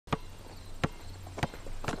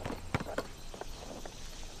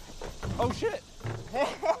Oh, shit.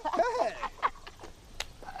 Hey.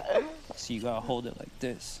 So you gotta hold it like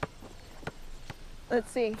this.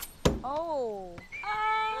 Let's see. Oh.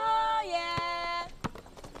 Oh, yeah.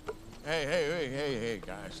 Hey,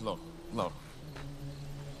 guys, look.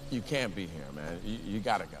 You can't be here, man. You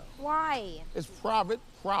gotta go. Why? It's private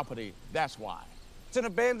property, that's why. It's an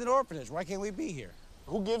abandoned orphanage. Why can't we be here?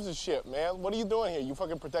 Who gives a shit, man? What are you doing here? You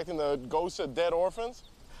fucking protecting the ghosts of dead orphans?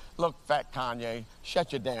 Look, fat Kanye,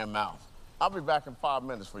 shut your damn mouth. I'll be back in 5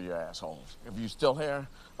 minutes for you assholes. If you're still here,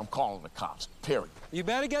 I'm calling the cops, period. You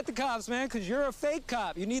better get the cops, man, because you're a fake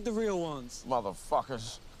cop. You need the real ones.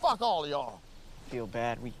 Motherfuckers. Fuck all of y'all. Feel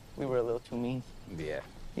bad. We were a little too mean. Yeah.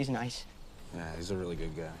 He's nice. Yeah, he's a really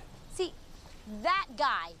good guy. See, that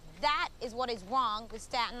guy, that is what is wrong with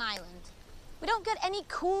Staten Island. We don't get any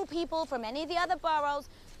cool people from any of the other boroughs.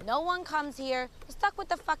 No one comes here. We're stuck with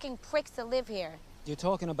the fucking pricks that live here. You're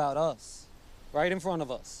talking about us, right in front of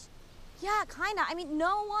us. Yeah, kinda. I mean,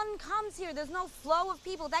 no one comes here. There's no flow of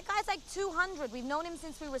people. That guy's like 200. We've known him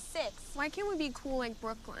since we were 6. Why can't we be cool like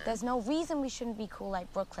Brooklyn? There's no reason we shouldn't be cool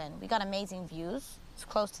like Brooklyn. We got amazing views. It's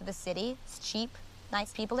close to the city. It's cheap.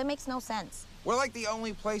 Nice people. It makes no sense. We're like the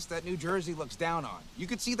only place that New Jersey looks down on. You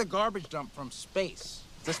could see the garbage dump from space.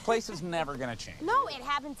 This place is never gonna change. No, it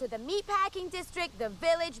happened to the meatpacking district, the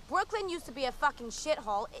village. Brooklyn used to be a fucking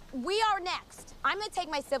shithole. We are next. I'm gonna take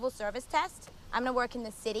my civil service test. I'm gonna work in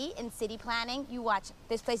the city, in city planning. You watch.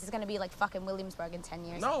 This place is gonna be like fucking Williamsburg in 10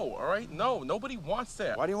 years. No, all right? No, nobody wants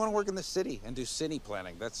that. Why do you want to work in the city and do city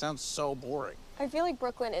planning? That sounds so boring. I feel like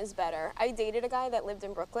Brooklyn is better. I dated a guy that lived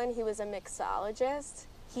in Brooklyn. He was a mixologist.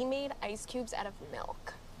 He made ice cubes out of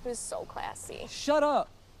milk. It was so classy. Shut up.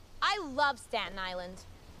 I love Staten Island.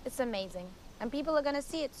 It's amazing. And people are gonna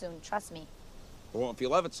see it soon, trust me. Well, if you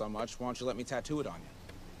love it so much, why don't you let me tattoo it on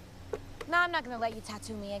you? No, I'm not gonna let you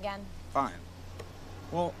tattoo me again. Fine.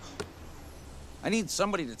 Well, I need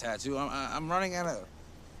somebody to tattoo. I'm running out of...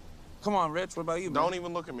 Come on, Rich, what about you, man? Don't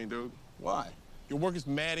even look at me, dude. Why? Your work is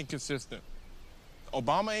mad inconsistent.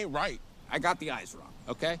 Obama ain't right. I got the eyes wrong,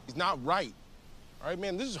 okay? He's not right. All right,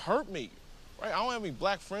 man, this has hurt me. Right? I don't have any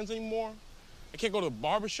black friends anymore. I can't go to the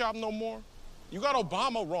barbershop no more. You got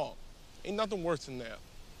Obama wrong. Ain't nothing worse than that.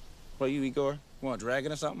 What, you, Igor? You want a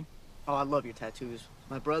dragon or something? Oh, I love your tattoos.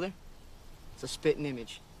 My brother, it's a spitting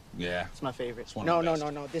image. Yeah. It's my favorite. It's one No, of the no,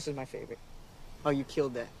 best. no. This is my favorite. Oh, you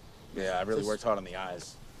killed that. Yeah, I really worked hard on the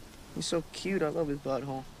eyes. He's so cute. I love his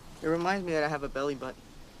butthole. It reminds me that I have a belly button.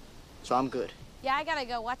 So I'm good. Yeah, I gotta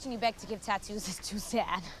go. Watching you beg to give tattoos is too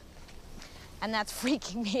sad. And that's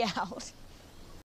freaking me out.